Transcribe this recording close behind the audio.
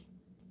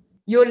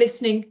You're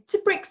listening to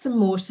Bricks and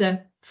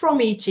Mortar from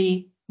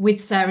EG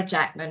with Sarah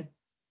Jackman.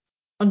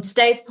 On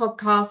today's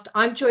podcast,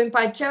 I'm joined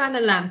by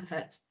Joanna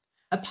Lampert,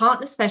 a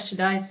partner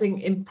specialising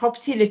in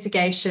property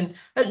litigation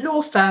at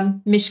law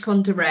firm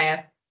Mishcon de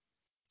Reya.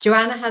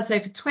 Joanna has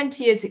over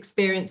 20 years'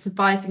 experience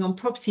advising on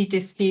property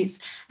disputes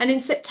and in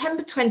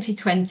September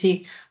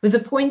 2020 was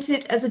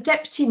appointed as a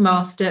Deputy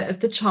Master of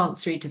the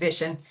Chancery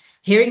Division,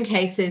 hearing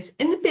cases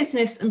in the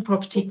business and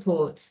property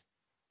courts.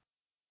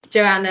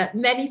 Joanna,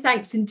 many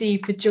thanks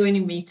indeed for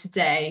joining me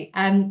today.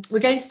 We're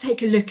going to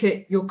take a look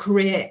at your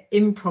career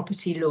in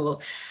property law.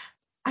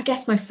 I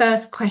guess my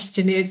first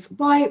question is,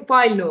 why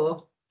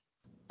law?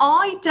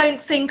 I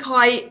don't think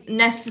I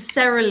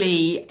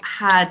necessarily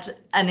had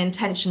an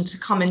intention to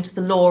come into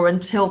the law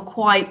until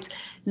quite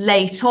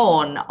late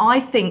on. I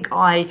think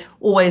I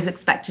always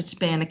expected to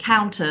be an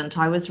accountant.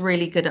 I was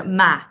really good at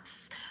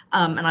maths.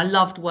 And I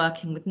loved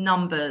working with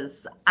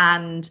numbers,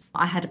 and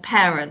I had a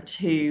parent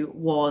who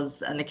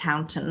was an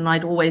accountant, and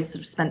I'd always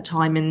sort of spent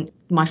time in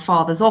my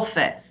father's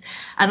office.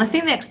 And I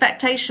think the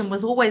expectation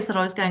was always that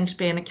I was going to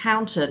be an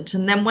accountant.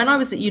 And then when I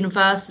was at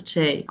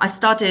university, I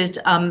studied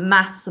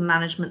maths and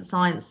management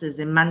sciences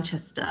in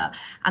Manchester.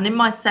 And in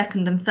my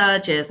second and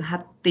third years, I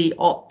had the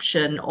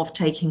option of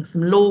taking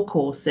some law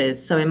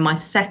courses. So in my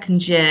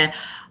second year,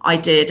 I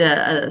did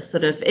a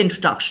sort of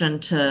introduction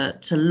to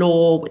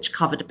law, which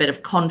covered a bit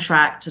of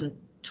contract and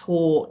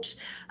tort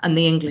and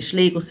the English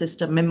legal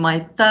system. In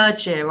my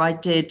third year, I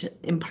did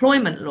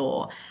employment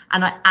law,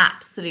 and I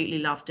absolutely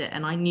loved it.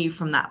 And I knew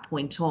from that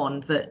point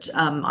on that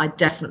I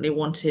definitely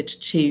wanted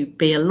to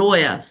be a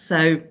lawyer.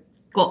 So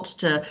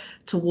got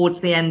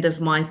towards the end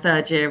of my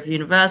third year of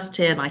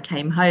university, and I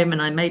came home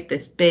and I made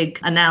this big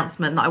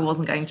announcement that I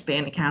wasn't going to be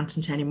an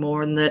accountant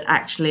anymore, and that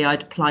actually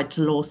I'd applied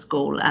to law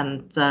school,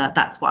 and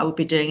that's what I would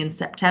be doing in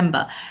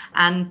September.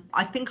 And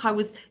I think I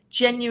was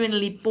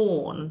genuinely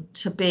born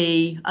to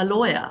be a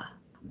lawyer.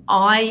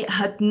 I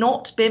had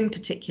not been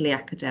particularly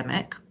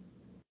academic.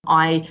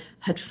 I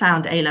had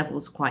found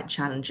A-levels quite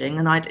challenging,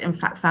 and I'd in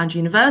fact found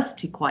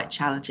university quite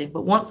challenging.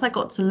 But once I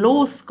got to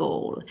law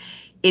school,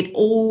 it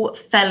all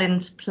fell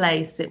into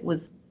place. It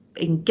was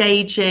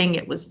engaging,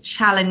 it was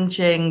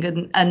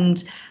challenging,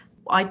 and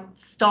I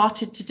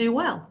started to do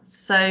well.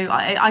 So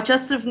I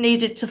just sort of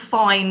needed to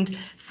find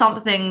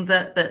something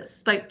that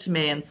spoke to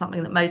me and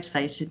something that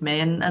motivated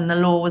me, and the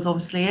law was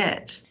obviously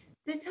it.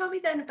 So tell me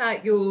then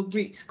about your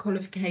route to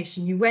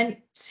qualification. You went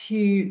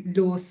to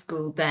law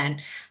school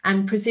then,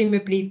 and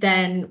presumably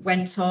then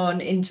went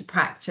on into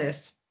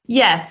practice.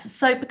 Yes,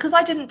 so because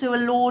I didn't do a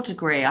law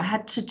degree, I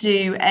had to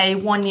do a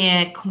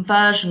 1-year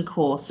conversion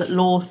course at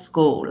law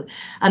school.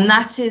 And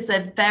that is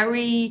a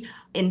very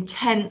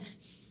intense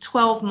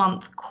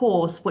 12-month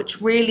course,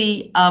 which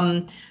really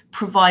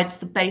provides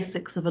the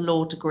basics of a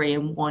law degree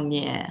in 1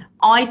 year.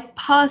 I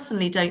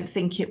personally don't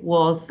think it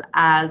was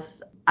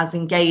as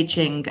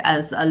engaging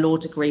as a law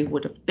degree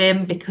would have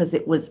been, because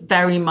it was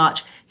very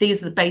much,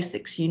 these are the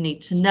basics you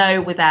need to know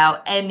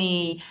without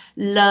any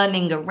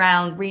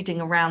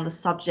reading around the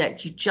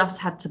subject. You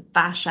just had to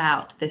bash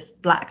out this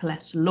black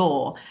letter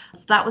law.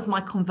 So that was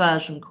my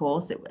conversion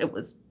course. It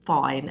was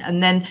fine.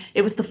 And then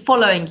it was the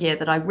following year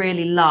that I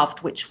really loved,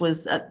 which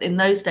was, in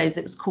those days,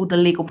 it was called the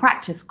legal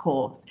practice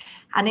course.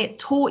 And it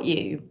taught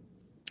you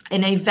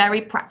in a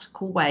very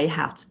practical way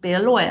how to be a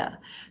lawyer.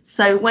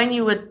 So when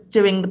you were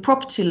doing the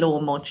property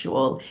law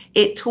module,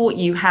 it taught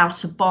you how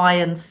to buy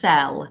and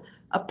sell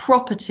a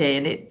property,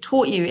 and it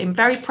taught you in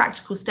very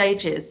practical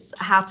stages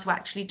how to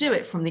actually do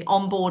it, from the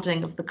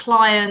onboarding of the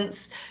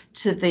clients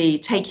to the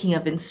taking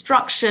of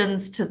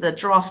instructions to the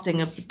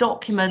drafting of the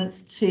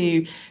documents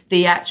to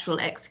the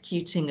actual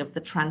executing of the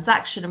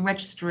transaction and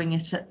registering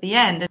it at the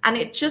end. And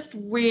it just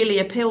really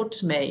appealed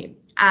to me.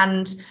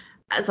 And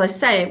as I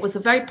say, it was a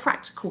very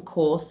practical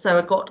course, so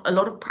I got a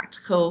lot of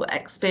practical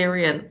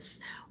experience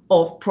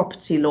of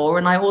property law,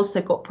 and I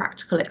also got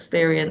practical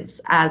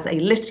experience as a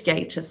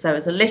litigator. So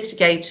as a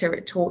litigator,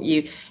 it taught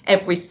you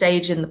every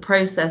stage in the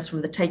process,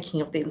 from the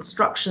taking of the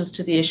instructions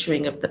to the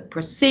issuing of the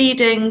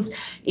proceedings,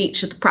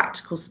 each of the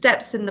practical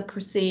steps in the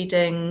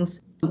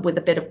proceedings, with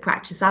a bit of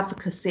practice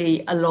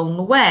advocacy along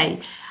the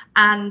way.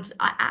 And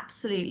I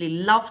absolutely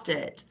loved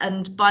it.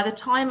 And by the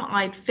time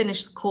I'd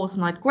finished the course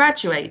and I'd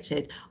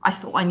graduated, I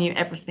thought I knew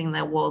everything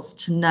there was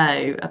to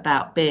know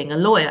about being a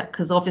lawyer,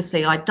 because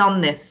obviously I'd done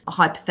this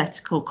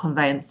hypothetical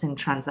conveyancing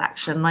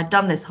transaction, and I'd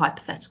done this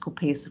hypothetical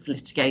piece of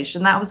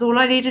litigation. That was all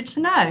I needed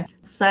to know.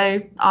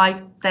 So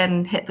I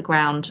then hit the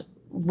ground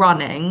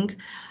running.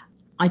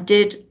 I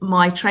did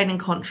my training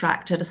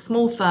contract at a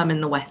small firm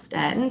in the West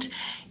End.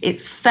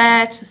 It's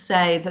fair to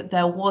say that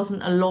there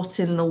wasn't a lot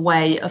in the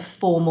way of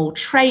formal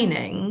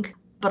training,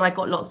 but I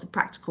got lots of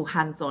practical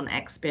hands-on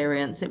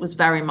experience. It was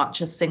very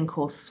much a sink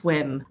or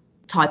swim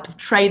type of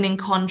training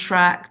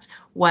contract,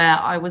 where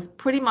I was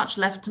pretty much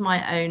left to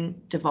my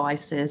own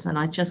devices, and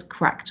I just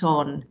cracked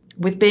on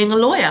with being a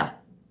lawyer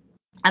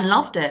and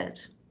loved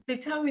it. So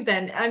tell me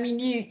then, I mean,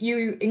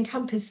 you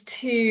encompass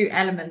two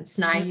elements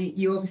now.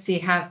 You obviously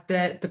have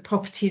the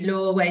property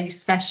law where you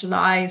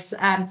specialise,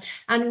 and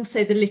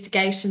also the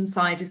litigation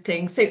side of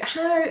things. So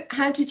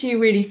how did you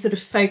really sort of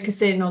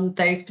focus in on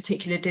those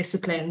particular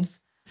disciplines?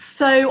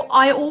 So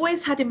I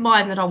always had in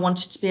mind that I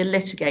wanted to be a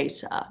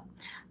litigator,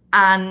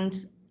 and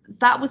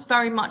that was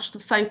very much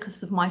the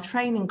focus of my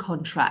training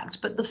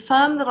contract. But the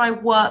firm that I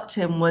worked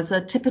in was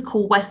a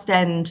typical West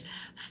End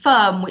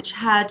firm which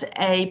had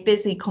a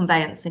busy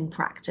conveyancing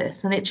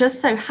practice. And it just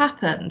so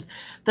happened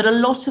that a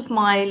lot of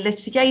my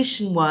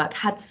litigation work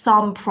had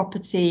some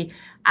property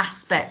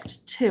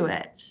aspect to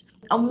it.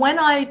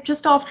 And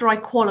just after I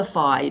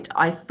qualified,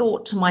 I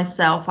thought to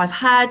myself, I've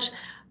had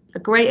a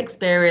great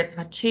experience. I've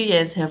had 2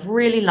 years here. I've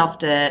really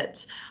loved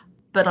it.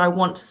 But I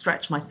want to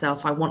stretch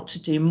myself. I want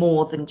to do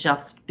more than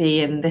just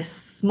be in this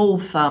small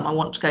firm. I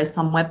want to go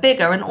somewhere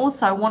bigger. And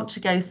also I want to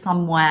go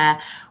somewhere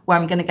where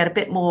I'm going to get a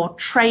bit more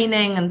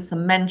training and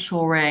some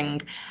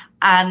mentoring.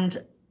 And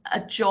a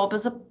job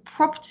as a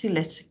property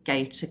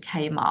litigator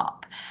came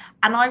up.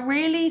 And I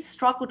really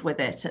struggled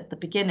with it at the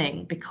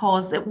beginning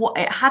because it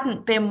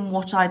hadn't been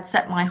what I'd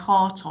set my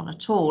heart on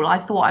at all. I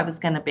thought I was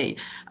going to be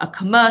a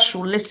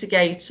commercial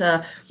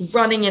litigator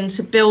running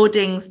into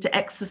buildings to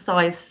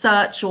exercise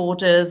search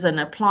orders and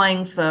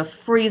applying for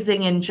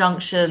freezing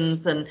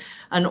injunctions and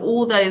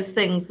all those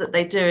things that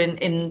they do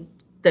in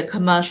the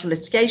commercial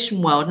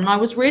litigation world. And I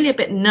was really a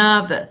bit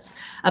nervous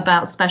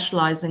about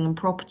specialising in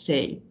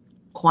property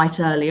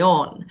quite early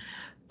on.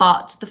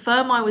 But the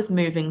firm I was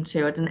moving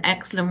to had an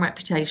excellent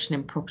reputation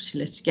in property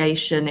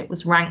litigation. It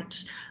was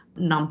ranked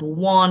number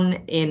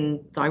one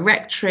in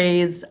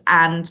directories,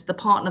 and the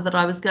partner that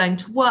I was going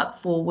to work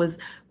for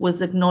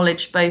was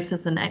acknowledged both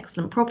as an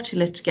excellent property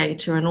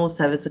litigator and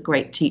also as a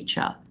great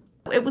teacher.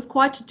 It was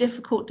quite a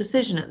difficult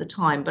decision at the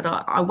time, but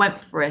I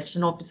went for it,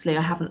 and obviously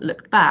I haven't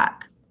looked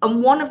back.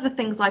 And one of the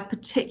things I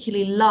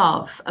particularly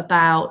love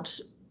about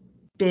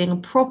being a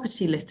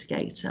property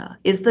litigator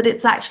is that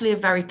it's actually a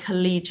very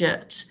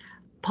collegiate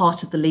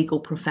part of the legal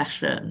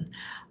profession.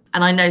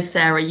 And I know,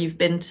 Sarah, you've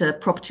been to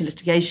Property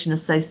Litigation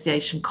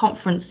Association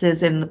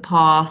conferences in the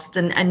past,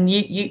 and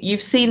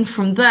you've seen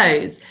from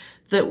those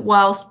that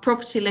whilst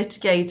property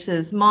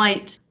litigators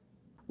might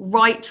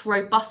write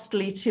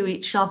robustly to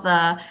each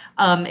other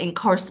in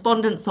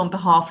correspondence on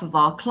behalf of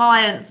our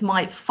clients,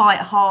 might fight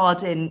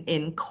hard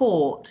in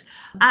court,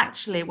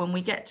 actually when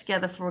we get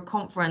together for a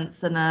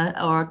conference and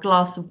or a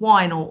glass of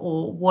wine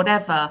or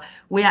whatever,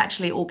 we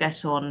actually all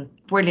get on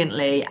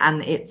brilliantly.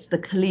 And it's the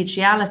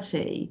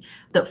collegiality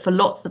that for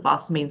lots of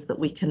us means that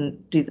we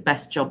can do the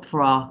best job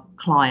for our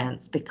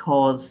clients,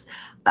 because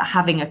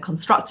having a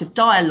constructive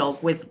dialogue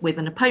with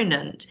an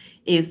opponent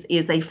is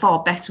a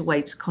far better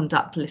way to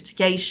conduct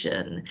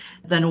litigation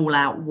than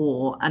all-out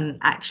war. And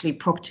actually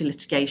property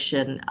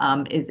litigation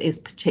is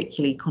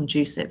particularly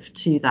conducive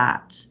to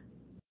that.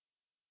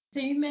 So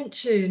you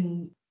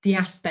mentioned the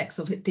aspects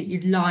of it that you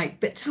like,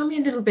 but tell me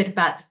a little bit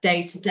about the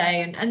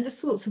day-to-day and the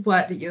sorts of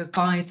work that you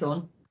advise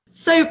on.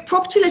 So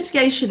property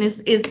litigation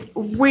is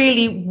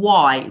really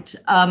wide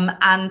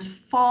and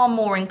far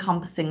more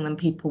encompassing than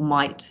people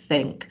might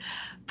think.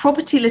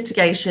 Property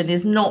litigation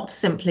is not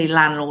simply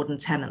landlord and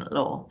tenant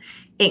law.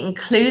 It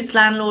includes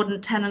landlord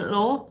and tenant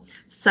law.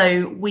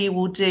 So we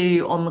will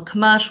do on the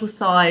commercial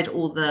side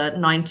all the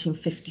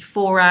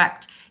 1954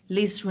 Act,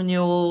 lease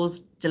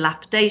renewals,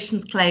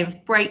 dilapidations claims,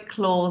 break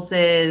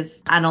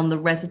clauses, and on the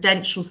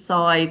residential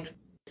side,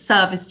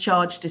 service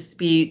charge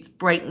disputes,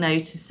 break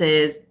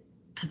notices,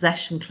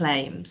 possession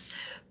claims.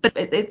 But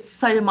it's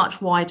so much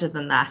wider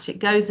than that. It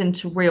goes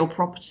into real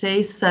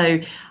property. So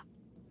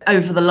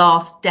over the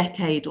last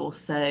decade or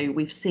so,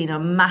 we've seen a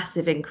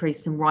massive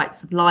increase in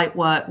rights of light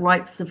work.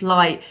 Rights of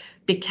light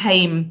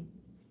became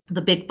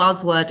the big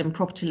buzzword in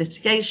property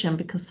litigation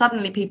because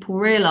suddenly people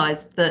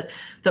realised that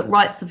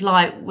rights of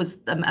light was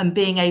and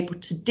being able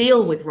to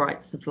deal with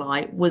rights of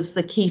light was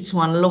the key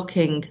to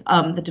unlocking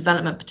the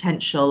development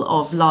potential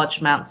of large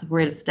amounts of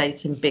real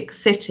estate in big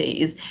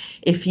cities.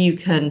 If you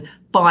can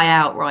buy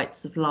out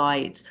rights of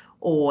light,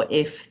 or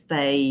if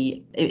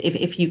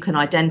you can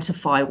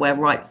identify where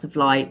rights of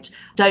light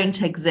don't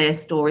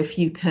exist, or if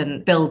you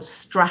can build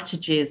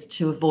strategies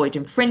to avoid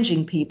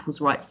infringing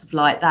people's rights of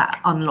light, that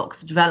unlocks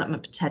the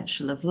development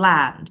potential of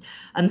land.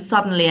 And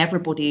suddenly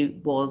everybody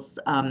was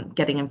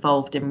getting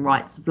involved in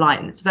rights of light,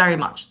 and it's very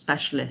much a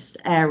specialist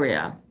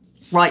area.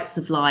 Rights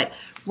of light,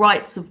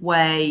 rights of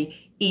way,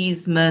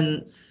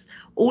 easements,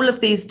 all of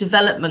these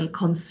development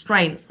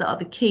constraints that are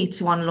the key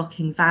to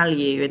unlocking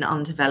value in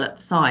undeveloped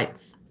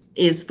sites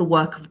is the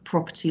work of a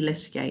property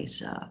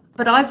litigator.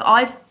 But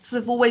I've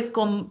sort of always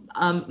gone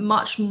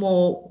much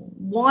more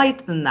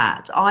wide than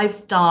that.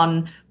 I've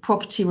done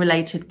property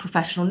related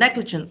professional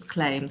negligence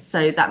claims.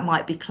 So that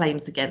might be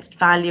claims against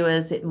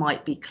valuers, it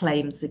might be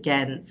claims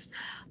against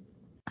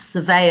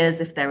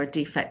surveyors if there are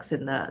defects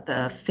in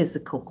the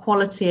physical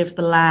quality of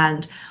the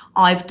land.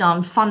 I've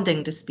done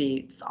funding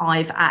disputes.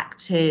 I've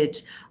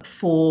acted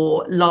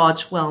for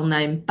large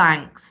well-known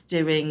banks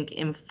doing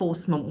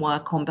enforcement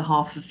work on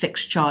behalf of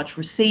fixed charge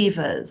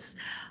receivers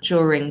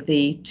during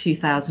the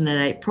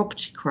 2008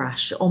 property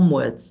crash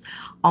onwards.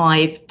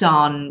 I've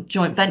done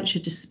joint venture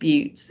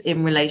disputes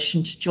in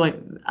relation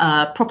to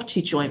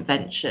property joint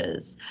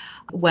ventures,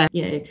 where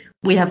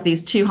we have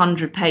these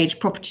 200-page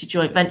property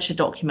joint venture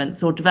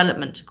documents or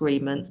development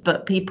agreements,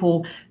 but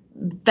people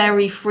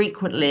very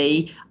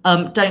frequently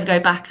don't go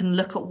back and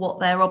look at what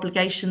their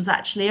obligations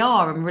actually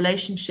are, and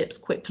relationships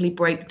quickly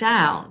break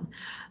down.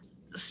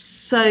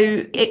 So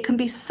it can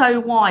be so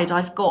wide.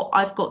 I've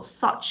got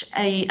such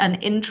an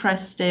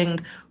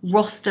interesting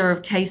roster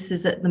of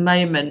cases at the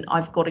moment.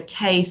 I've got a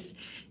case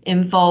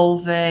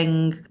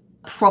involving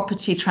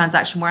property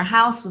transaction where a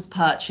house was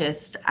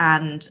purchased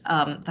and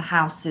the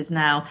house is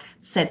now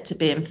said to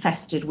be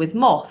infested with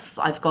moths.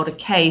 I've got a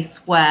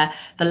case where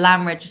the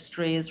land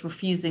registry is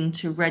refusing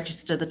to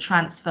register the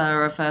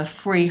transfer of a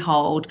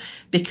freehold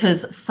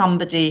because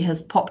somebody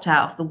has popped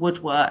out of the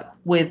woodwork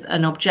with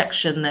an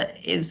objection that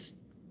is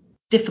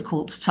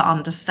difficult to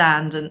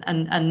understand,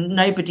 and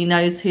nobody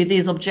knows who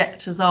these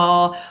objectors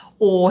are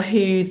or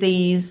who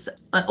these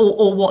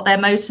or what their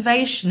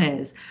motivation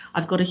is.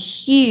 I've got a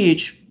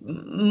huge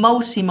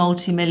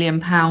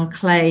multi-million pound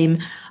claim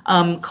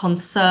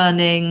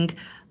concerning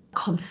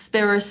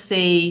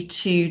conspiracy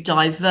to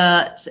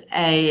divert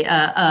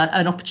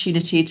an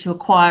opportunity to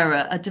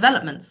acquire a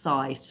development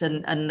site,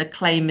 and the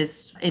claim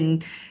is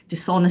in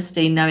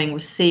dishonesty, knowing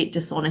receipt,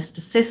 dishonest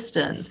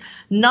assistance.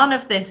 None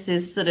of this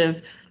is sort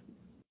of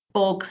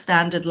bog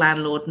standard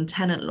landlord and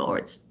tenant law.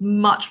 It's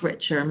much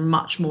richer and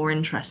much more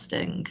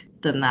interesting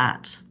than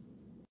that.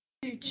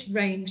 Huge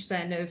range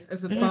then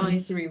of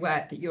advisory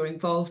work that you're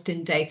involved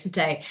in day to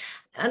day.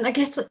 And I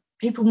guess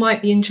people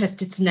might be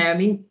interested to know, I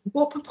mean,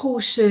 what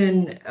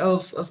proportion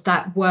of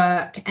that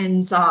work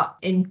ends up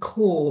in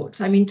court?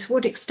 I mean, to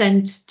what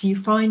extent do you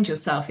find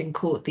yourself in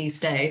court these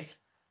days?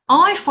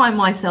 I find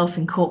myself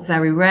in court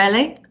very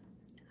rarely.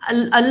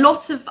 A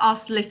lot of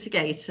us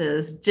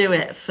litigators do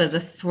it for the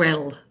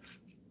thrill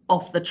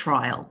of the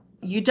trial.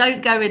 You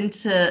don't go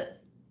into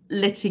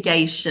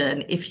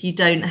litigation if you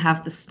don't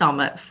have the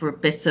stomach for a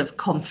bit of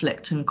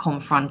conflict and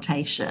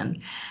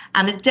confrontation.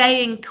 And a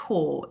day in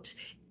court,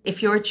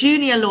 if you're a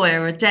junior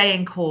lawyer, a day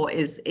in court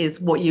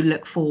is what you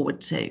look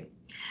forward to.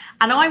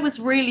 And I was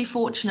really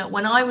fortunate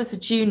when I was a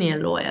junior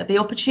lawyer. The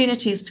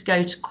opportunities to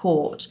go to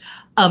court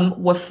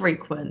were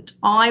frequent.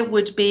 I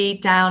would be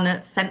down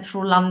at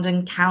Central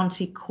London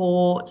County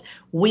Court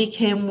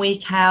week in,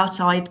 week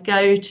out. I'd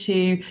go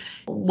to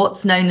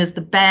what's known as the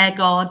Bear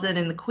Garden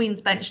in the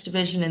Queen's Bench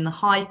Division in the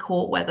High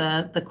Court, where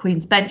the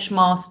Queen's Bench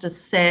Masters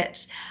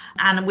sit.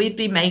 And we'd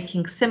be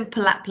making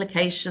simple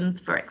applications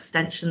for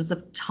extensions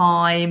of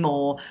time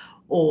or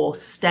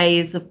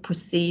stays of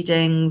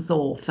proceedings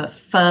or for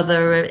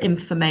further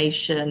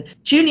information.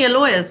 Junior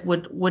lawyers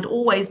would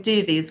always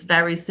do these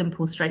very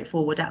simple,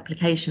 straightforward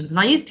applications. And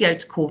I used to go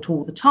to court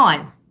all the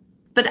time.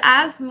 But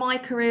as my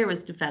career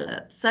has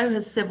developed, so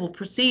has civil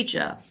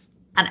procedure.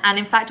 And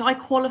in fact, I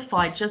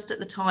qualified just at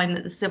the time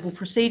that the civil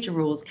procedure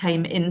rules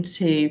came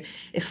into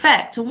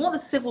effect. And what the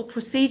civil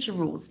procedure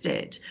rules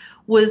did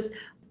was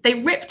they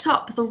ripped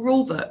up the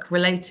rule book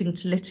relating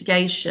to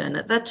litigation.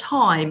 At the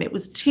time, it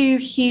was 2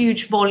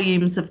 huge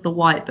volumes of the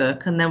White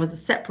Book, and there was a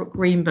separate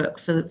Green Book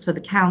for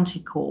the County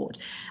Court.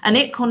 And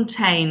it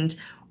contained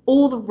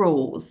all the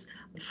rules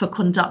for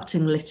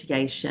conducting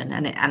litigation,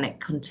 and it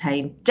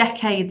contained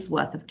decades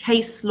worth of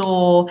case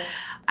law,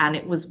 and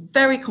it was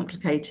very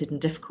complicated and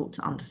difficult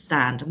to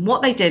understand. And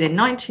what they did in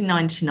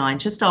 1999,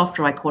 just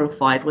after I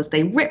qualified, was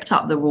they ripped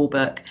up the rule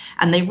book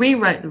and they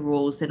rewrote the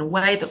rules in a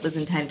way that was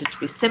intended to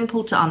be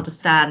simple to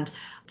understand,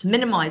 to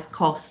minimize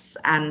costs,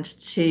 and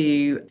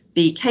to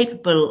be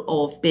capable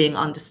of being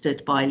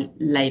understood by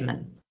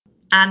laymen.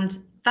 And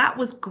that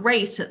was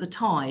great at the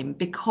time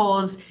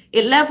because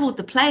it leveled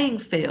the playing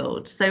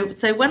field. So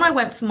when I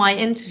went for my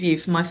interview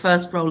for my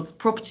first role as a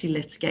property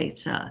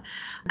litigator,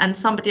 and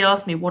somebody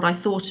asked me what I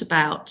thought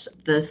about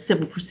the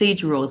civil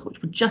procedure rules,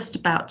 which were just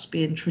about to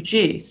be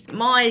introduced,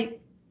 my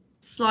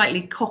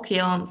slightly cocky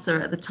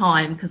answer at the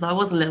time, because I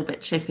was a little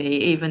bit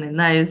chippy even in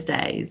those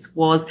days,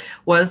 was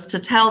to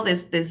tell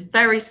this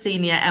very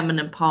senior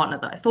eminent partner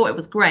that I thought it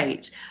was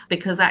great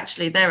because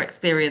actually their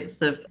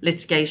experience of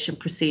litigation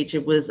procedure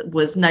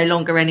was no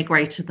longer any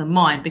greater than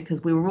mine,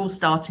 because we were all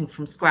starting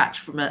from scratch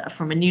from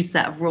a new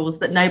set of rules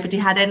that nobody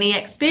had any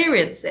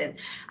experience in.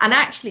 And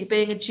actually,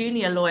 being a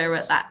junior lawyer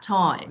at that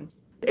time,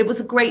 it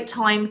was a great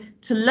time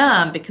to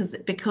learn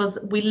because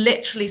we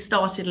literally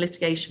started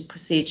litigation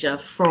procedure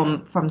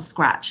from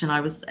scratch. And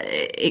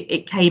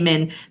it came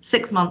in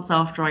 6 months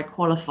after I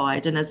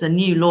qualified. And as a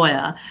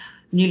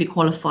newly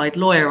qualified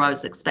lawyer, I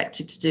was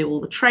expected to do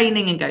all the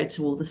training and go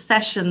to all the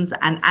sessions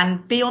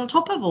and be on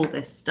top of all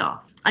this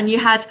stuff. And you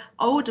had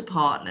older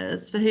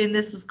partners for whom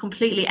this was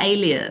completely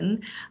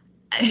alien.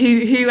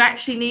 who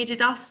actually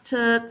needed us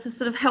to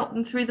sort of help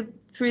them through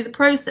the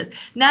process.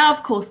 Now,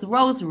 of course, the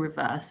roles are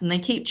reversed and they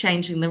keep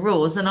changing the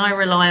rules, and I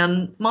rely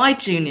on my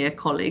junior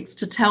colleagues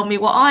to tell me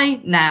what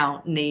I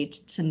now need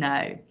to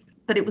know.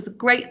 But it was a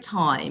great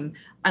time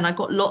and I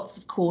got lots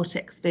of court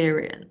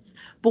experience.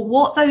 But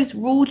what those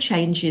rule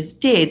changes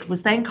did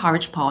was they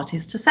encouraged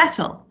parties to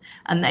settle,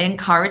 and they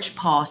encouraged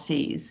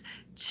parties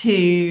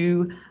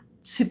to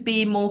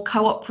be more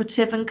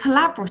cooperative and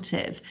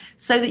collaborative,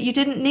 so that you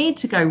didn't need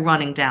to go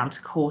running down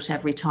to court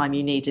every time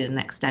you needed an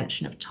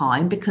extension of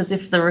time, because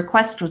if the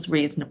request was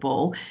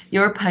reasonable,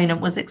 your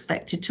opponent was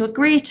expected to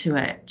agree to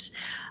it.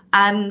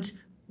 And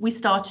we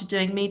started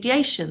doing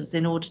mediations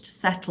in order to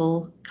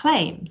settle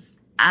claims.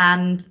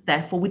 And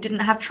therefore, we didn't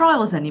have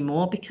trials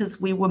anymore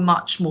because we were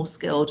much more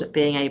skilled at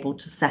being able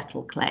to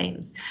settle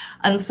claims.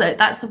 And so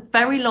that's a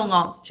very long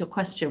answer to your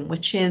question,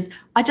 which is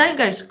I don't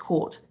go to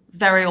court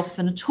very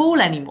often at all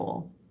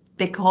anymore,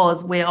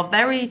 because we are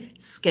very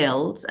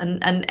skilled,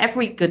 and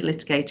every good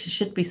litigator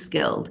should be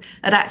skilled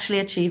at actually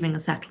achieving a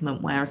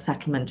settlement where a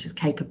settlement is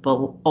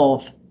capable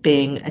of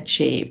being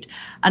achieved.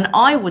 And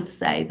I would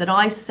say that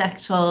I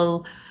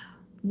settle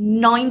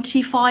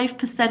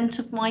 95%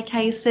 of my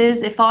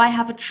cases. If I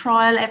have a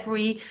trial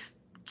every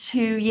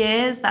 2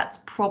 years, that's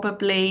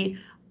probably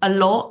a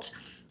lot.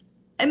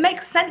 It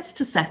makes sense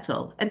to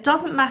settle. It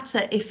doesn't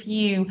matter if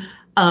you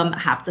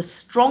have the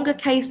stronger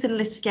case in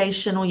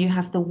litigation or you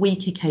have the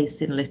weaker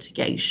case in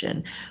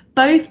litigation.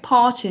 Both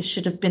parties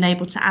should have been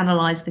able to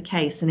analyse the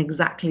case in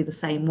exactly the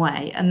same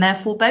way, and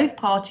therefore both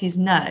parties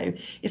know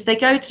if they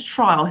go to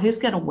trial who's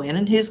going to win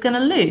and who's going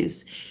to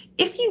lose.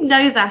 If you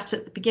know that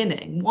at the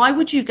beginning, why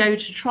would you go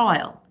to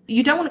trial?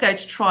 You don't want to go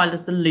to trial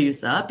as the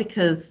loser,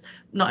 because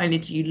not only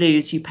do you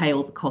lose, you pay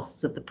all the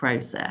costs of the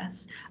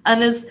process.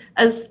 And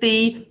as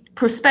the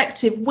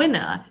prospective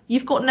winner,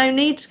 you've got no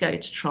need to go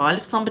to trial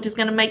if somebody's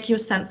going to make you a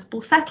sensible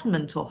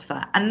settlement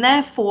offer. And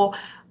therefore,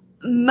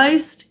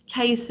 most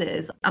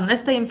cases,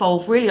 unless they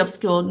involve really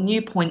obscure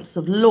new points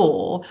of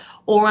law,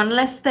 or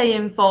unless they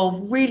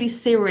involve really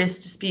serious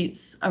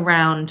disputes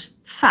around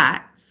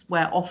facts,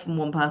 where often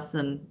one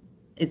person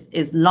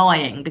is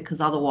lying because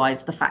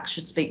otherwise the facts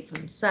should speak for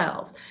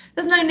themselves,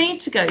 there's no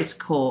need to go to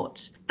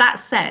court. That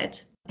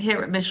said, here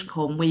at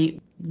Mishcon, we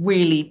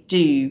really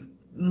do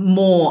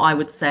more, I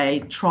would say,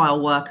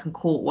 trial work and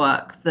court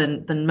work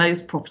than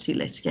most property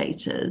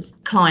litigators.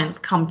 Clients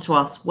come to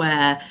us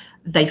where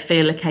they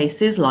feel a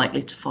case is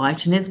likely to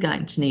fight and is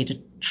going to need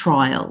a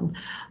trial.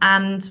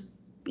 And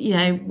you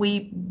know,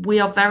 we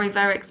are very,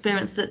 very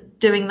experienced at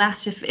doing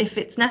that if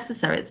it's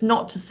necessary. It's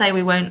not to say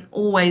we won't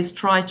always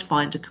try to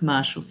find a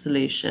commercial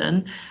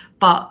solution,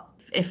 but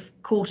if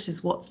court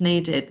is what's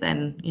needed,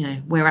 then you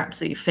know we're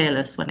absolutely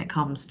fearless when it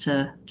comes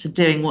to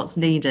doing what's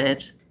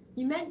needed.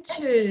 You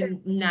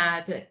mentioned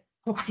now that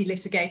property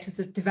litigators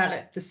have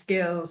developed the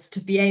skills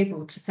to be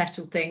able to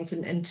settle things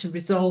and to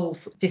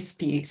resolve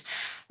disputes.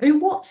 I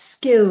mean, what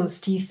skills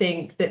do you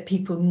think that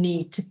people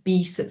need to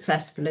be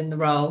successful in the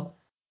role?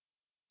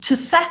 To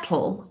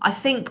settle, I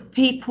think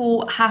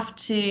people have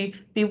to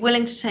be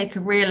willing to take a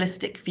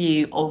realistic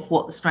view of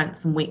what the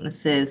strengths and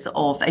weaknesses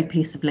of a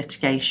piece of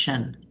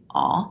litigation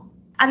are.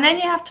 And then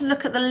you have to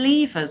look at the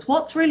levers.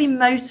 What's really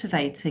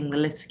motivating the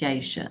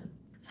litigation?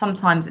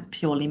 Sometimes it's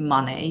purely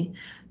money.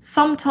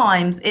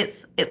 Sometimes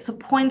it's a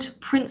point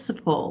of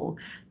principle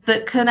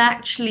that can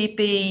actually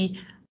be.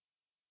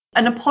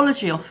 An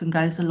apology often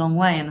goes a long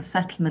way in a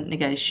settlement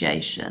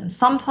negotiation.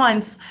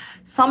 Sometimes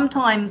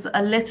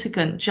a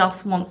litigant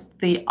just wants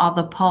the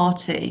other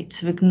party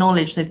to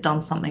acknowledge they've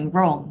done something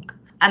wrong.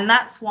 And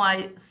that's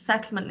why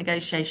settlement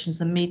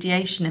negotiations and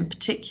mediation in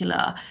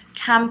particular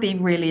can be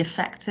really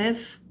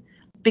effective,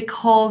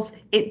 because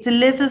it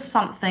delivers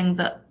something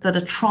that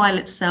a trial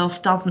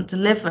itself doesn't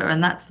deliver,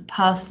 and that's the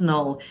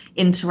personal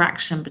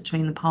interaction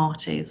between the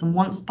parties. And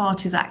once the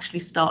parties actually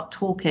start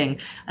talking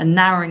and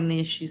narrowing the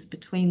issues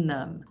between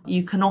them,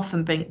 you can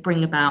often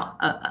bring about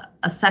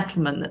a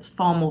settlement that's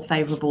far more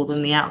favourable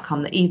than the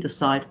outcome that either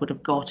side would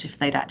have got if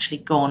they'd actually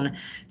gone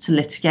to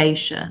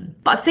litigation.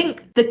 But I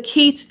think the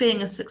key to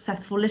being a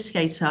successful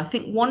litigator, I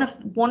think one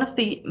of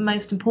the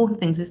most important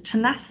things is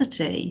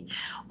tenacity.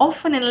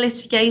 Often in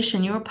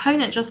litigation, your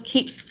opponent just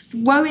keeps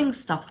throwing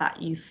stuff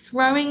at you,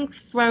 throwing,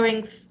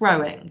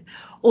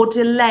 or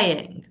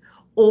delaying,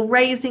 or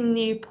raising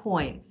new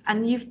points,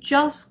 and you've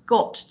just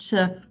got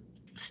to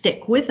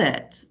stick with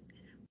it.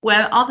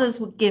 Where others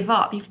would give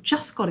up, you've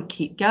just got to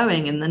keep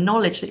going in the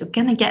knowledge that you're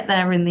going to get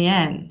there in the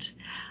end.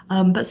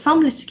 But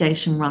some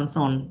litigation runs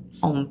on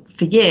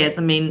for years.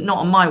 I mean, not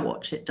on my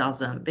watch, it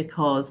doesn't,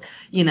 because,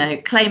 you know,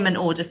 claimant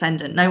or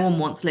defendant, no one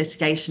wants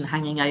litigation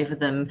hanging over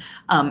them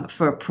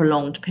for a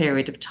prolonged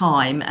period of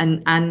time.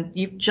 And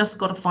you've just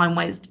got to find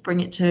ways to bring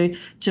it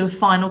to a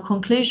final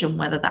conclusion,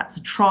 whether that's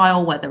a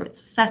trial, whether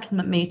it's a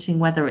settlement meeting,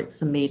 whether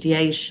it's a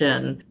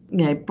mediation.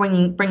 You know,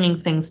 bringing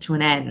things to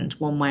an end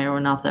one way or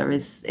another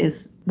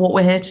is what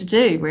we're here to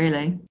do,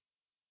 really.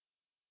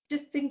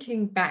 Just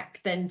thinking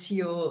back then to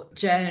your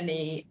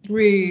journey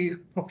through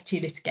property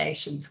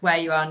litigations, where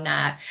you are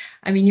now.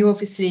 I mean, you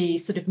obviously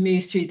sort of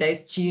moved through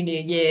those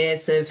junior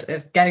years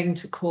of going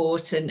to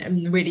court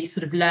and really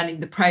sort of learning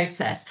the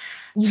process.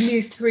 You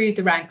moved through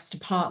the ranks to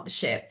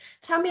partnership.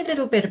 Tell me a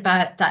little bit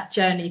about that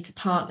journey to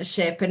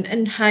partnership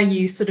and how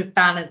you sort of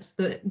balance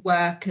the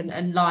work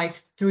and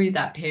life through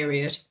that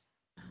period.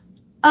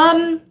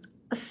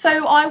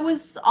 So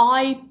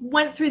I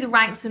went through the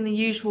ranks in the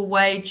usual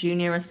way: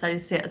 junior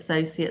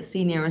associate,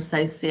 senior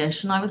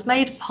associate, and I was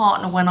made a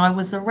partner when I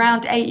was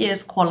around 8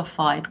 years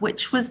qualified,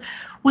 which was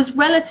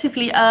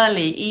relatively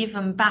early,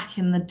 even back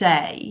in the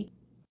day.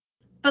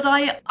 But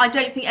I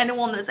don't think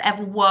anyone that's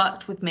ever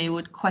worked with me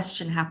would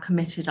question how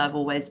committed I've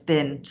always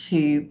been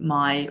to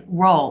my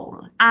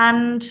role.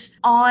 And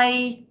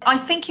I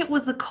think it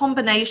was a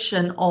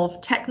combination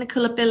of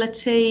technical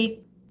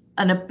ability,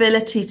 an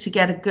ability to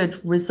get a good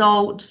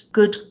result,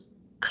 good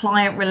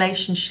client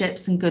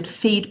relationships and good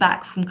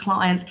feedback from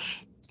clients.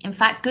 In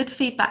fact, good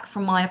feedback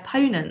from my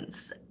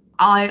opponents.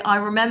 I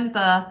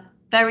remember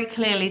very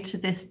clearly to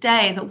this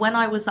day that when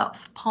I was up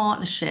for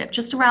partnership,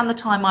 just around the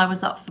time I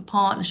was up for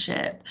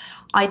partnership,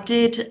 I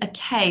did a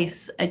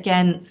case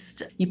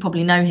against, you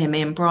probably know him,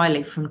 Ian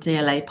Briley from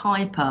DLA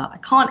Piper. I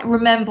can't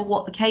remember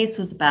what the case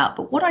was about,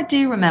 but what I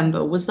do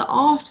remember was that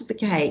after the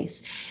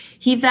case,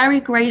 he very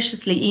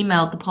graciously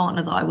emailed the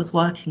partner that I was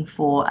working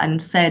for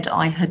and said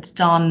I had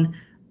done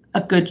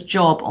a good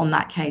job on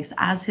that case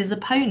as his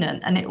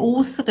opponent. And it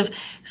all sort of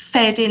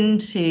fed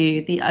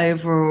into the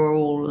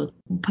overall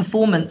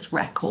performance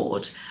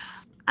record.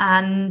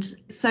 And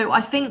so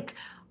I think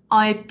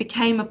I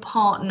became a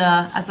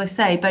partner, as I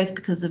say, both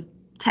because of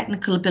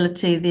technical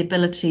ability, the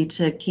ability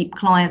to keep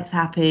clients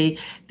happy,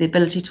 the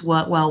ability to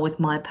work well with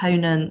my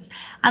opponents,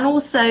 and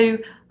also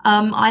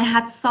I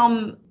had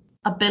some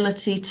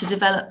ability to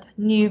develop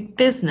new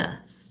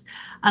business.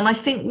 And I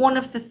think one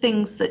of the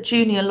things that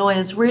junior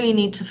lawyers really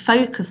need to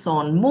focus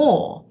on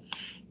more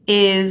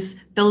is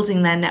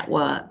building their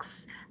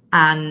networks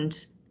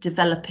and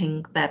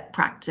developing their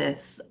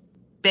practice,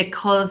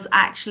 because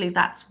actually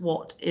that's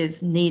what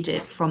is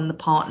needed from the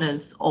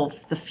partners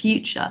of the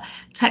future.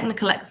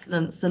 Technical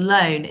excellence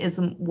alone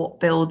isn't what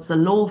builds a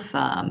law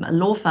firm.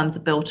 Law firms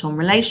are built on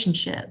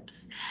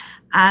relationships.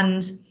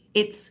 And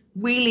it's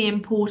really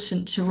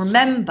important to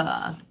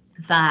remember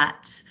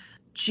that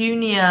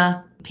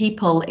junior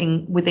people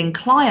within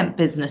client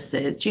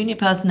businesses, junior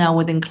personnel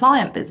within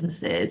client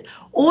businesses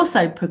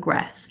also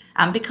progress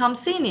and become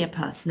senior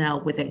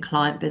personnel within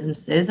client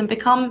businesses and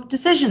become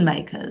decision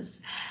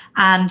makers.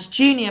 And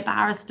junior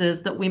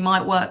barristers that we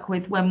might work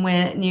with when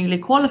we're newly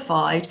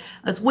qualified,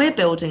 as we're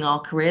building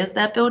our careers,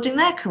 they're building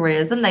their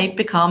careers and they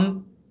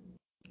become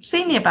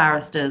senior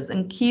barristers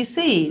and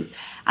QCs.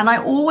 And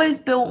I always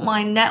built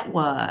my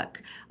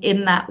network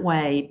in that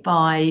way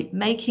by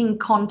making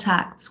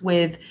contacts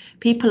with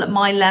people at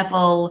my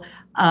level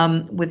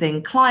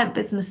within client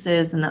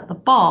businesses and at the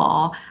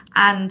bar,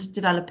 and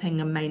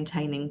developing and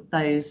maintaining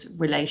those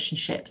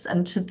relationships.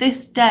 And to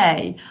this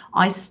day,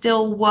 I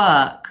still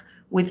work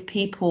with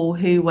people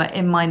who were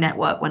in my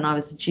network when I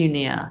was a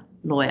junior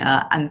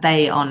lawyer, and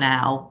they are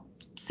now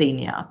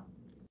senior.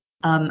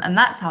 And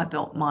that's how I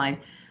built my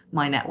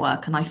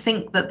network. And I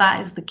think that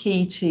is the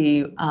key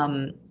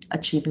to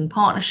achieving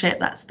partnership.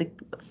 That's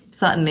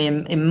certainly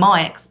in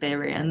my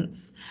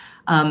experience.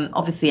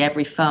 Obviously,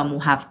 every firm will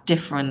have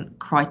different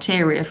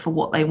criteria for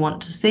what they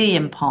want to see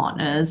in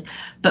partners,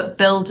 but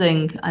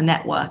building a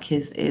network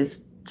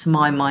is to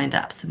my mind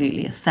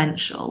absolutely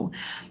essential.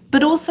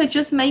 But also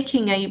just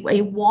making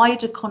a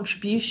wider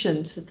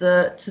contribution to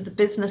the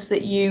business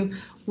that you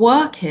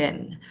work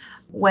in,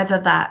 whether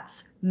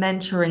that's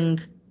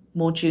mentoring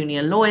more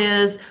junior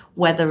lawyers,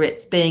 whether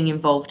it's being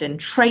involved in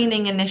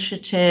training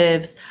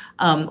initiatives,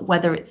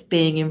 whether it's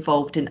being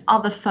involved in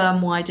other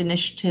firm-wide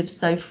initiatives.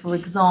 So, for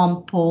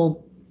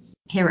example,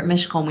 here at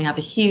Mishcon, we have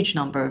a huge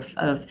number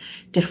of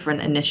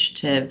different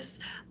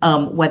initiatives,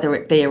 whether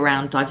it be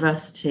around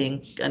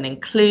diversity and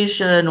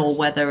inclusion, or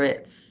whether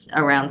it's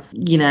around,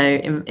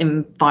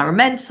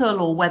 environmental,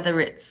 or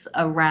whether it's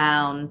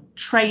around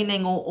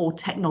training or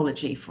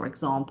technology, for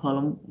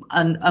example.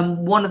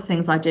 And one of the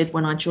things I did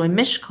when I joined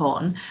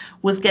Mishcon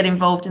was get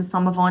involved in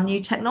some of our new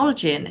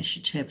technology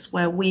initiatives,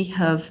 where we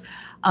have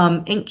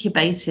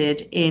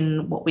incubated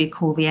in what we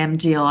call the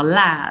MDR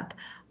Lab,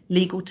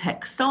 legal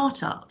tech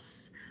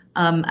startups.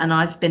 And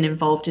I've been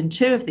involved in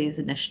 2 of these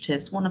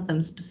initiatives, one of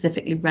them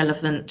specifically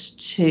relevant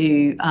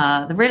to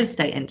the real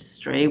estate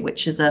industry,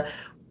 which is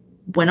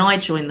when I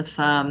joined the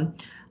firm,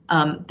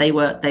 they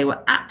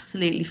were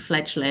absolutely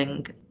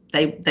fledgling.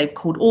 They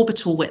called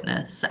Orbital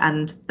Witness,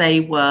 and they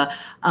were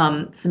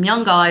some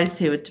young guys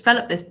who had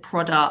developed this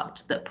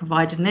product that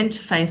provided an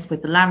interface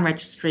with the land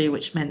registry,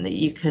 which meant that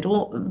you could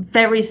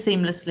very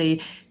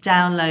seamlessly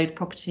download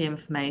property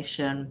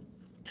information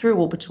through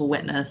Orbital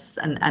Witness,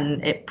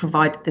 and it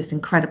provided this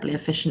incredibly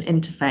efficient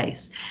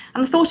interface.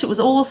 And I thought it was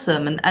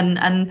awesome,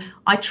 and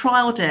I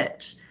trialed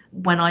it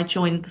when I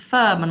joined the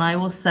firm, and I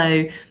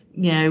also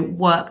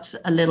worked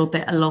a little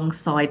bit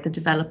alongside the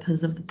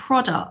developers of the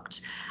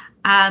product.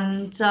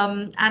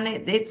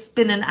 It's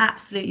been an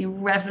absolutely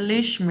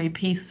revolutionary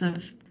piece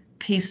of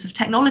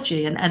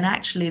technology, and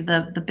actually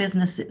the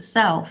business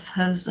itself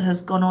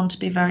has gone on to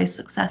be very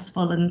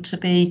successful and to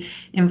be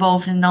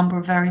involved in a number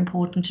of very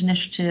important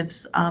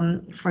initiatives,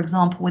 for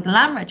example with the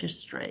land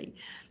registry.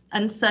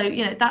 And so,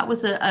 that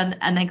was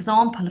an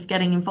example of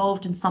getting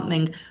involved in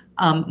something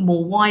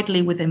more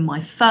widely within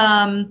my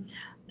firm,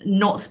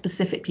 not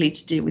specifically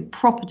to do with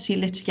property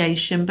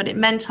litigation, but it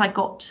meant I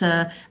got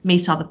to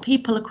meet other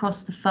people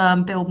across the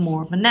firm, build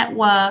more of a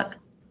network.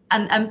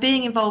 And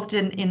being involved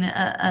in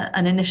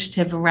an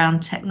initiative around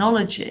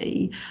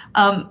technology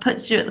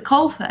puts you at the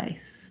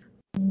coalface.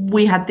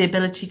 We had the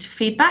ability to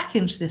feed back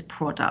into this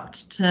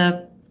product,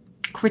 to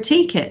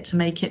critique it, to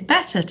make it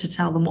better, to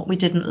tell them what we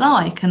didn't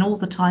like, and all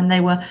the time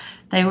they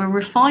were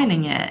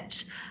refining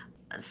it.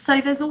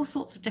 So there's all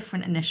sorts of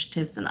different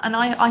initiatives, and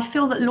I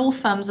feel that law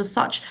firms are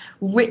such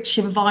rich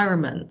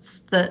environments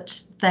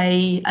that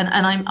they, and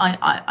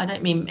I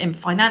don't mean in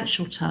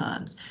financial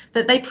terms,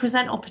 that they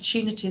present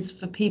opportunities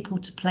for people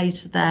to play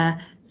to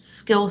their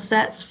skill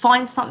sets,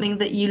 find something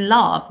that you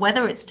love,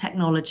 whether it's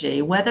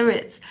technology, whether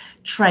it's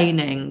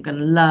training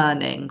and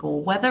learning,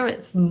 or whether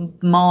it's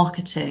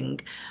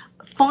marketing.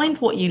 Find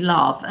what you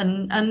love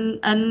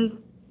and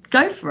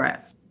go for it.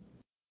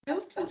 I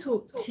often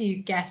talk to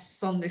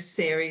guests on this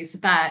series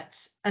about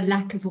a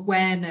lack of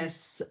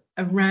awareness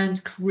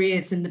around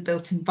careers in the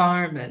built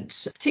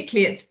environment,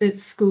 particularly at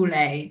school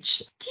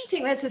age. Do you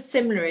think there's a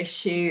similar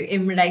issue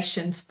in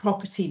relation to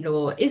property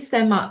law? Is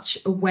there much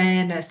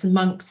awareness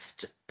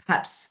amongst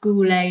perhaps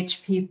school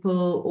age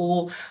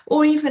people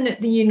or even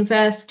at the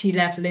university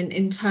level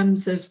in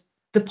terms of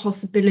the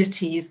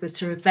possibilities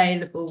that are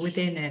available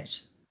within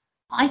it?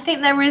 I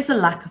think there is a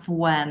lack of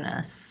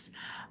awareness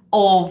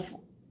of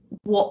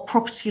what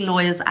property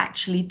lawyers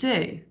actually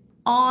do.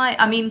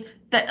 I mean,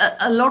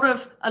 a lot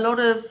of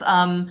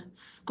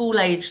school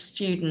age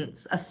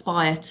students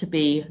aspire to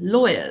be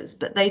lawyers,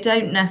 but they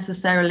don't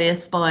necessarily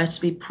aspire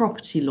to be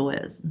property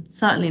lawyers,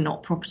 certainly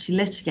not property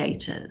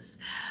litigators.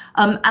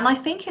 And I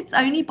think it's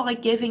only by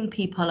giving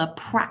people a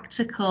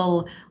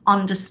practical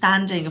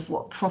understanding of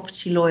what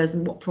property lawyers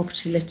and what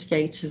property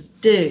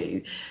litigators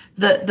do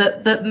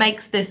that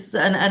makes this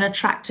an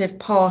attractive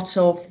part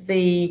of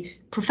the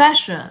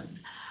profession.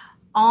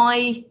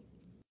 I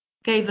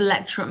gave a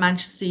lecture at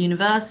Manchester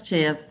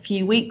University a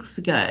few weeks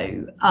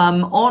ago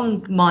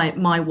on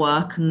my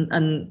work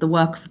and the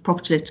work of a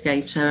property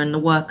litigator and the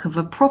work of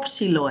a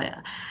property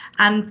lawyer.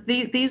 And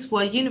these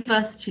were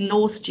university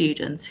law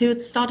students who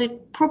had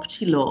studied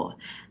property law.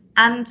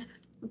 And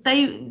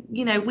they,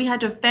 we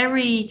had a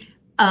very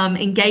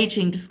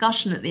engaging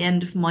discussion at the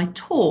end of my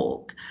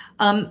talk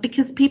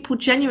because people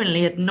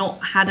genuinely had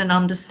not had an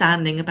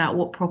understanding about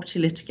what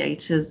property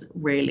litigators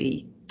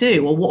really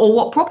do or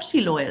what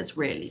property lawyers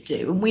really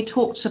do. And we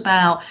talked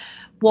about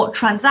what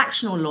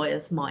transactional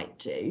lawyers might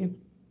do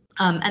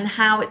and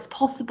how it's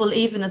possible,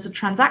 even as a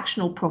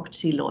transactional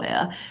property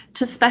lawyer,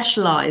 to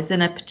specialise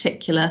in a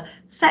particular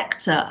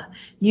sector.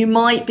 You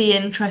might be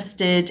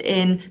interested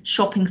in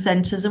shopping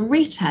centres and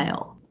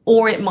retail,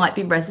 or it might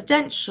be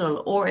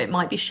residential, or it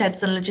might be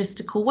sheds and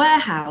logistical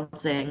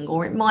warehousing,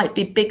 or it might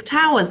be big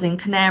towers in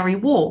Canary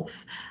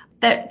Wharf.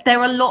 There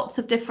are lots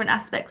of different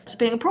aspects to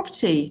being a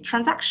property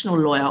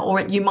transactional lawyer,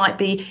 or you might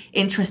be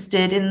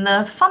interested in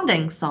the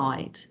funding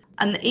side.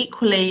 And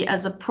equally,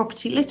 as a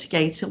property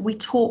litigator, we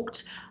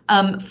talked,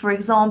 for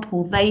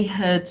example, they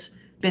had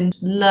been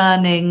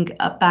learning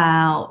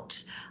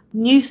about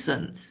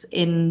nuisance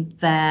in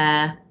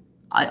their,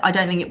 I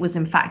don't think it was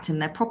in fact in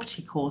their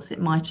property course, it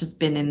might have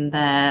been in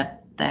their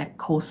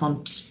course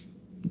on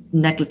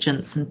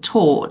negligence and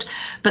tort,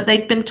 but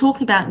they'd been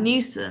talking about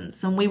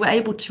nuisance, and we were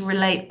able to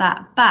relate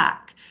that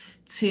back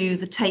to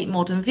the Tate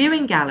Modern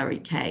Viewing Gallery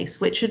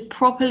case, which had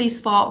properly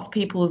sparked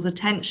people's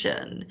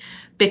attention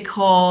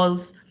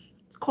because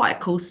it's quite a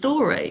cool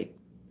story.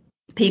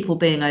 People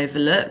being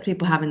overlooked,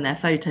 people having their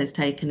photos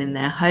taken in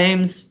their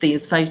homes,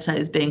 these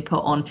photos being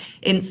put on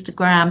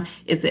Instagram.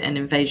 Is it an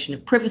invasion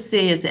of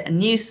privacy? Is it a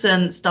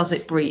nuisance? Does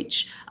it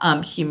breach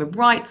human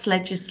rights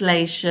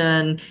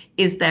legislation?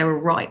 Is there a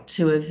right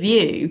to a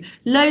view?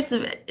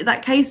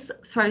 That case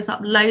throws up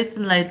loads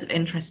and loads of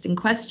interesting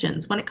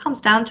questions. When it comes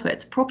down to it,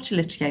 it's a property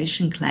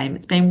litigation claim.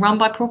 It's being run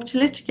by property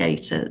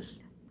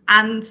litigators.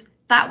 And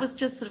that was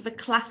just sort of a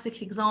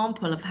classic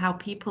example of how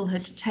people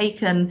had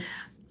taken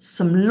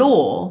some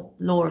law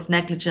of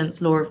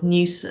negligence, law of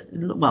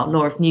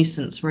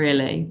nuisance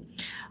really,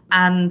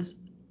 and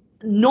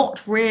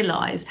not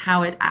realised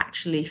how it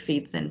actually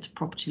feeds into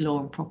property law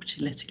and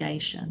property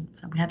litigation.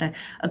 So we had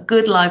a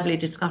good lively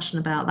discussion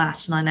about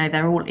that, and I know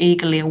they're all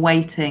eagerly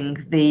awaiting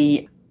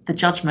the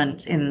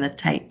judgment in the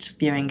Tate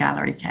Viewing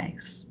Gallery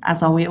case,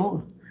 as are we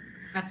all.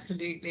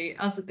 Absolutely,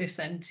 us at this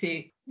end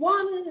too.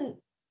 One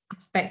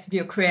aspects of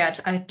your career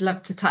I'd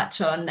love to touch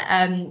on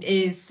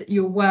is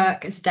your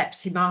work as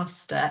deputy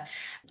master.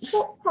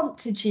 What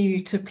prompted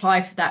you to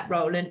apply for that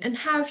role, and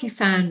how have you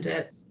found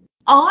it?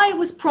 I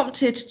was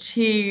prompted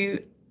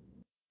to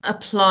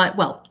apply,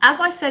 well, as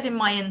I said in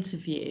my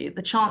interview,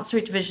 the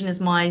Chancery Division is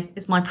my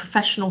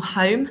professional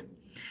home.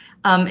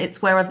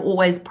 It's where I've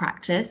always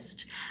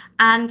practiced.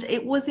 And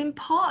it was in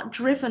part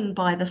driven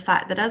by the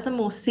fact that as a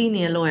more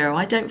senior lawyer,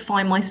 I don't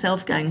find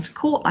myself going to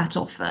court that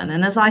often.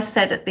 And as I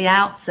said at the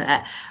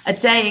outset, a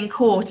day in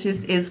court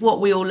is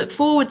what we all look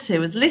forward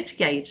to as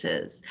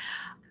litigators.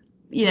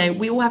 You know,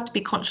 we all have to be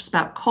conscious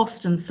about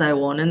cost and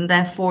so on, and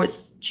therefore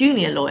it's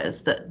junior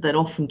lawyers that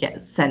often get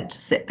sent to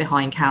sit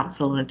behind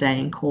counsel on a day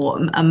in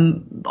court.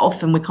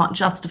 Often we can't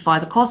justify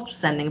the cost of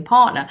sending a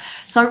partner.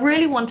 So I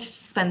really wanted to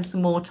spend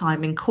some more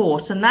time in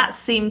court, and that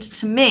seemed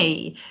to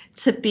me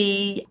to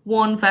be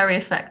one very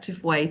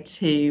effective way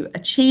to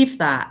achieve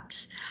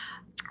that.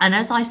 And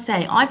as I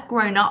say, I've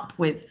grown up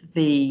with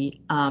the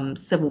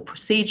civil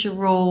procedure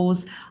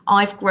rules.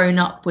 I've grown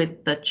up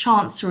with the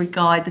Chancery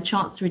Guide, the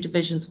Chancery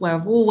Divisions, where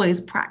I've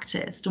always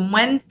practiced. And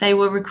when they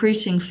were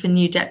recruiting for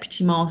new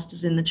deputy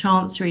masters in the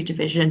Chancery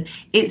Division,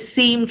 it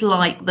seemed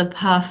like the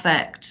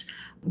perfect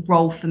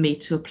role for me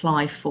to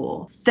apply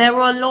for.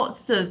 There are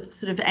lots of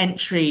sort of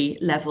entry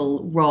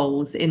level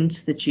roles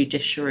into the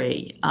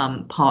judiciary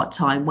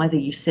part-time, whether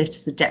you sit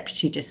as a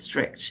deputy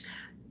district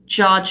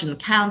judge in the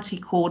county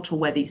court or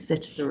whether you sit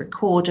as a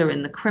recorder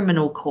in the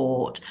criminal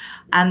court.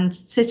 And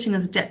sitting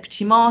as a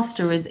deputy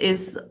master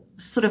is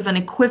sort of an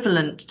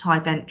equivalent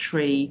type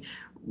entry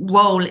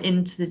role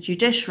into the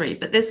judiciary.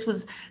 But this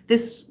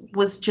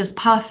was just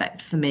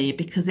perfect for me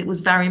because it was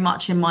very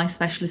much in my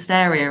specialist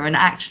area. And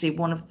actually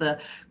one of the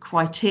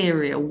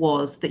criteria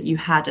was that you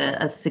had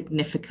a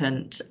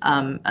significant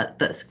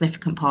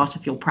part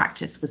of your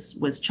practice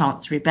was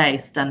chancery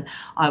based. And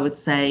I would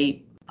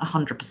say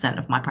 100%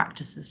 of my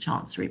practice is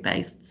chancery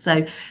based.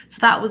 So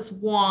that was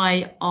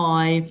why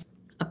I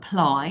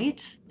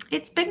applied.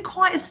 It's been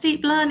quite a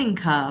steep learning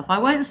curve. I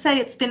won't say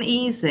it's been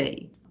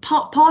easy.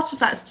 Part of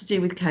that's to do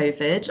with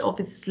COVID.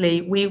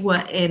 Obviously, we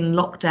were in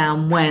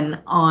lockdown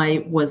when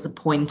I was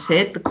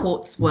appointed. The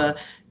courts were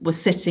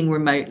sitting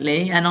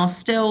remotely and are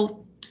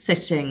still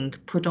sitting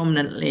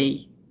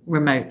predominantly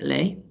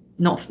remotely.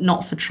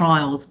 Not for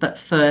trials, but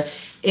for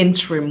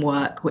interim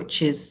work,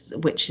 which is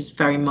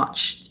very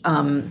much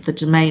the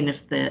domain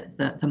of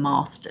the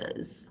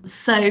masters.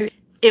 So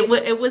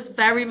it was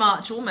very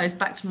much almost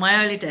back to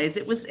my early days.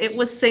 It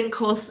was sink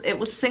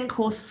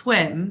or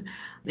swim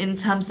in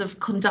terms of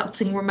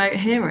conducting remote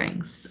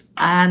hearings,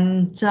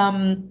 and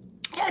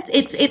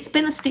it's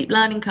been a steep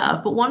learning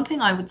curve. But one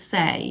thing I would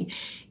say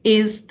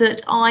is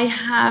that I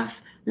have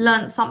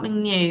learnt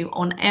something new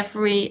on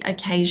every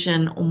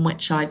occasion on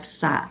which I've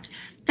sat.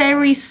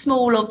 Very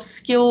small,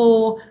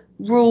 obscure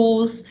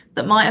rules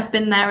that might have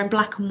been there in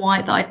black and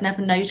white that I'd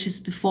never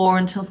noticed before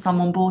until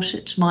someone brought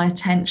it to my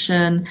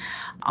attention.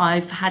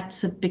 I've had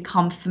to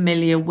become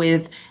familiar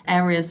with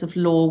areas of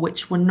law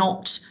which were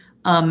not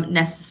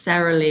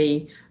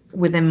necessarily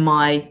within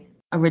my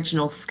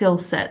original skill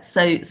set.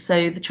 So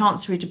the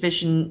Chancery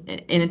Division,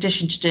 in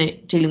addition to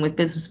dealing with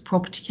business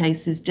property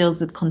cases, deals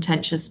with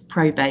contentious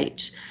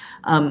probate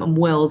and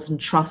wills and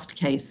trust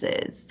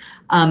cases.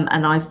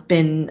 And I've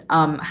been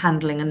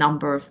handling a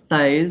number of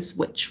those,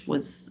 which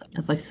was,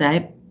 as I say,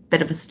 a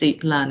bit of a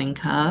steep learning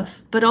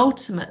curve. But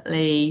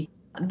ultimately,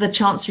 the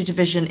Chancery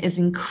Division is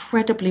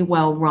incredibly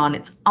well run.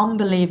 It's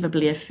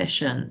unbelievably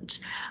efficient.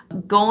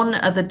 Gone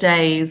are the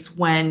days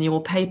when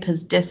your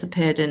papers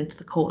disappeared into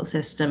the court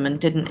system and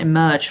didn't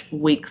emerge for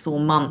weeks or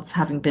months,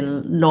 having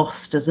been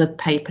lost as a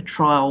paper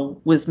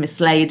trial was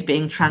mislaid,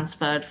 being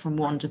transferred from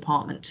one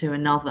department to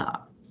another.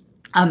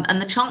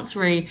 And the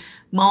Chancery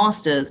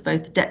Masters,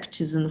 both the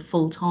deputies and the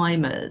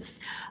full-timers,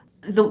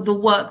 the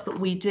work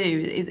that we do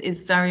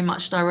is very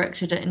much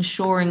directed at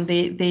ensuring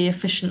the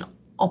efficient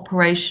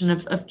operation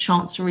of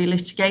chancery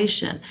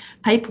litigation.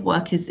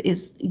 Paperwork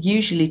is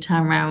usually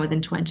turned around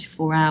within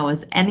 24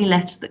 hours. Any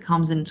letter that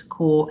comes into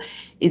court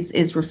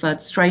is referred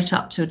straight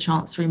up to a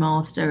Chancery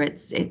Master.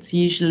 It's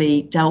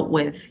usually dealt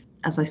with,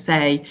 as I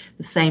say,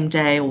 the same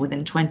day or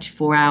within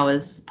 24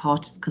 hours.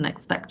 Parties can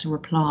expect a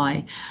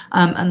reply.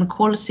 And the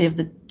quality of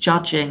the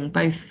judging,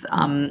 both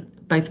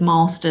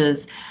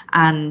masters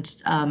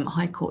and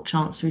High Court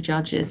Chancery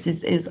judges,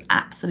 is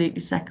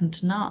absolutely second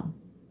to none.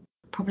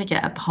 Probably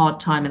get a hard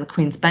time in the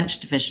Queen's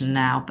Bench Division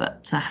now,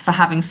 but for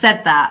having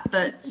said that,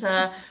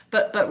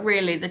 but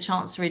really the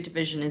Chancery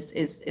Division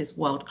is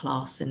world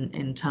class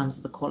in terms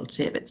of the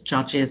quality of its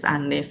judges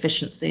and the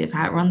efficiency of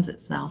how it runs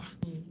itself.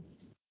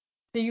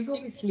 So you've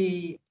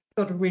obviously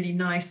got a really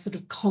nice sort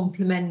of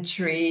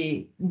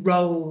complementary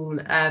role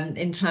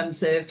in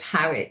terms of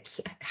how it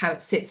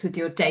sits with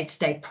your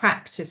day-to-day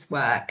practice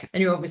work,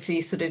 and you're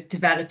obviously sort of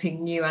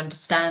developing new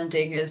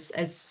understanding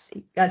as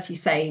you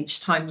say each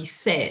time you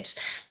sit.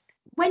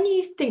 When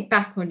you think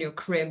back on your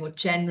career more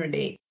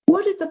generally,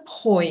 what are the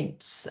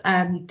points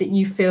that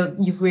you feel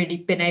you've really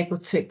been able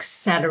to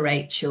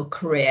accelerate your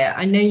career?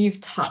 I know you've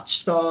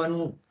touched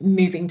on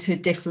moving to a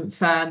different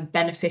firm,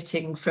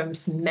 benefiting from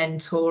some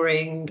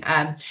mentoring,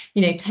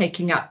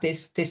 taking up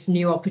this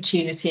new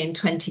opportunity in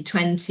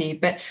 2020.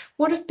 But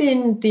what have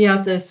been the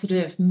other sort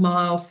of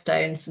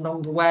milestones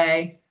along the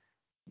way?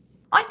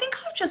 I think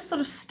I've just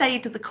sort of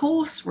stayed the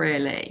course,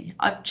 really.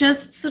 I've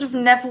just sort of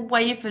never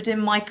wavered in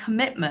my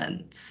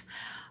commitment.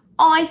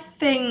 I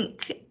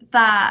think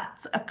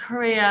that a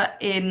career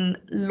in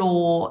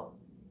law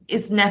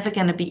is never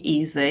going to be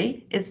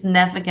easy. It's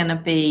never going to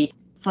be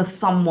for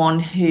someone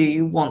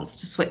who wants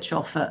to switch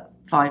off at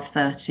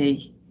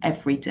 5:30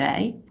 every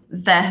day.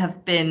 There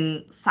have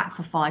been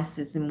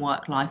sacrifices in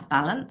work-life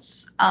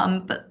balance,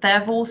 but there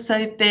have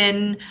also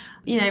been,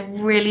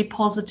 really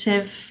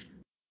positive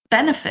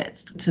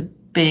benefits to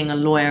being a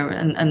lawyer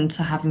and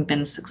to having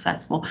been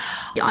successful.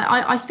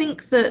 I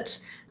think that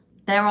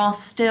there are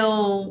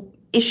still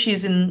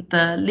issues in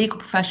the legal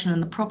profession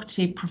and the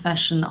property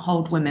profession that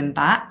hold women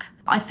back.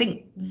 I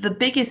think the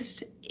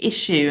biggest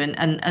issue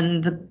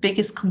and the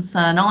biggest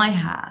concern I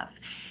have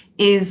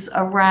is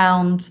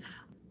around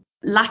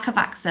lack of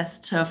access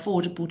to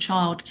affordable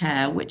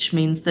childcare, which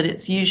means that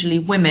it's usually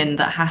women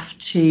that have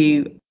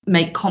to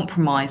make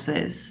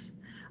compromises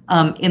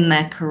in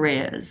their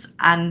careers.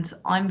 And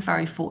I'm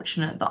very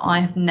fortunate that I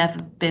have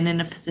never been in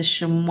a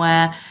position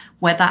where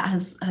that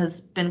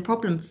has been a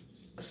problem.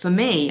 For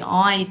me,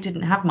 I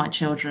didn't have my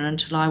children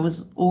until I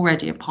was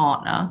already a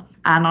partner,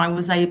 and I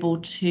was able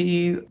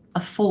to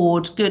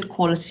afford good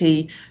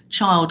quality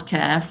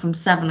childcare from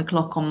 7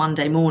 o'clock on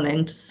Monday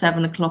morning to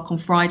 7 o'clock on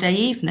Friday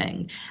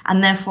evening.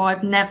 And therefore,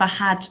 I've never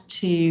had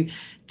to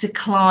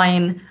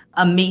decline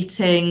a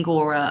meeting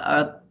or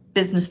a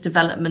business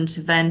development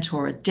event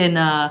or a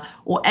dinner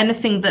or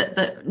anything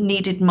that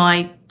needed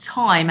my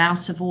time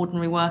out of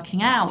ordinary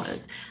working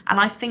hours. And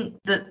I think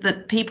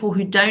that people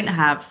who don't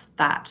have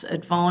that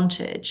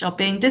advantage are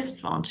being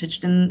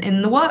disadvantaged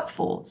in the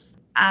workforce.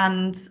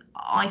 And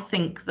I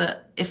think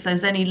that if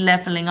there's any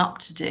levelling up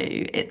to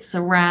do, it's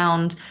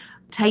around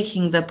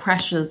taking the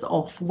pressures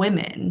off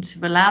women to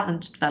allow them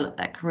to develop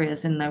their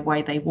careers in the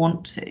way they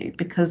want to,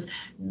 because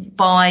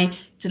by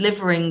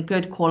delivering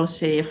good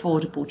quality,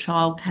 affordable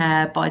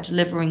childcare, by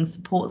delivering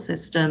support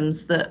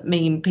systems that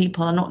mean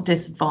people are not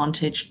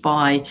disadvantaged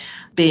by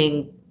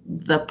being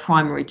the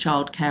primary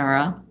child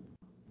carer.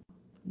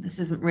 This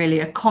isn't really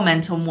a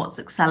comment on what's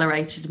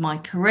accelerated my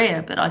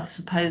career, but I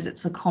suppose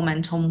it's a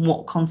comment on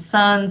what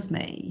concerns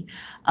me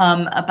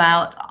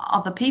about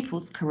other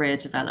people's career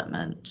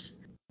development.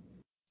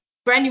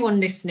 For anyone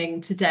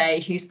listening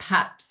today who's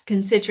perhaps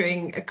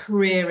considering a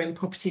career in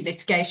property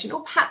litigation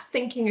or perhaps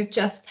thinking of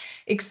just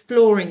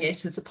exploring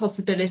it as a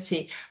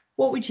possibility,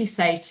 what would you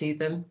say to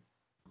them?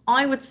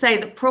 I would say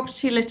that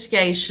property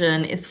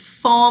litigation is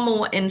far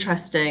more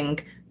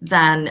interesting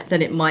than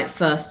it might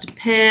first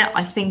appear.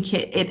 I think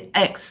it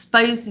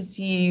exposes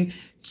you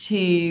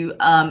to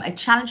a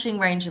challenging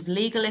range of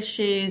legal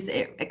issues.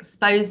 It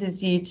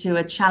exposes you to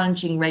a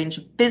challenging range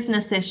of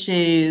business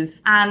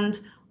issues. And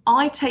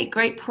I take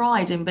great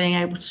pride in being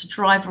able to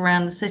drive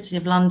around the City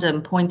of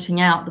London pointing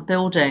out the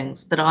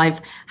buildings that I've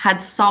had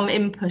some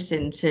input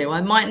into. I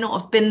might not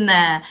have been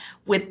there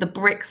with the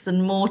bricks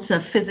and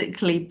mortar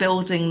physically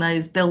building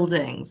those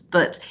buildings,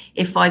 but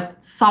if I've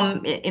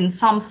in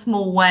some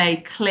small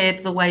way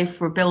cleared the way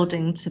for a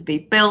building to be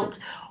built,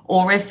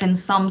 or if in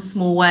some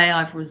small way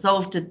I've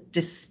resolved a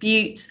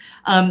dispute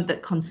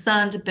that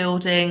concerned a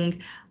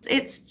building,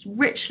 it's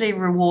richly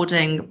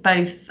rewarding,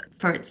 both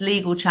for its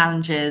legal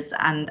challenges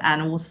and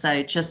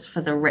also just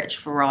for the rich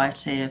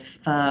variety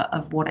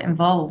of what it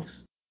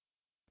involves.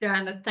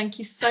 Joanna, thank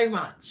you so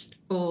much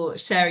for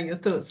sharing your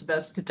thoughts with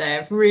us today.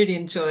 I've really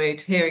enjoyed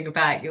hearing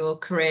about your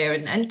career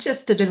and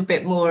just a little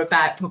bit more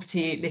about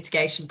property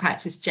litigation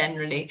practice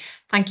generally.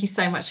 Thank you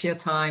so much for your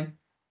time.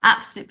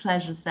 Absolute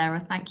pleasure,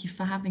 Sarah. Thank you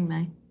for having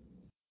me.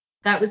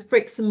 That was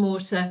Bricks and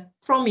Mortar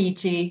from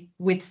EG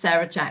with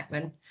Sarah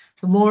Jackman.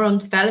 For more on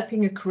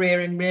developing a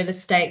career in real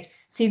estate,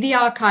 see the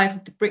archive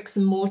of the Bricks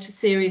and Mortar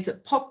series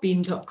at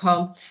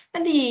podbean.com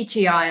and the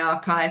EGI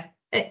archive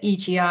at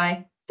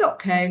egi.co.uk.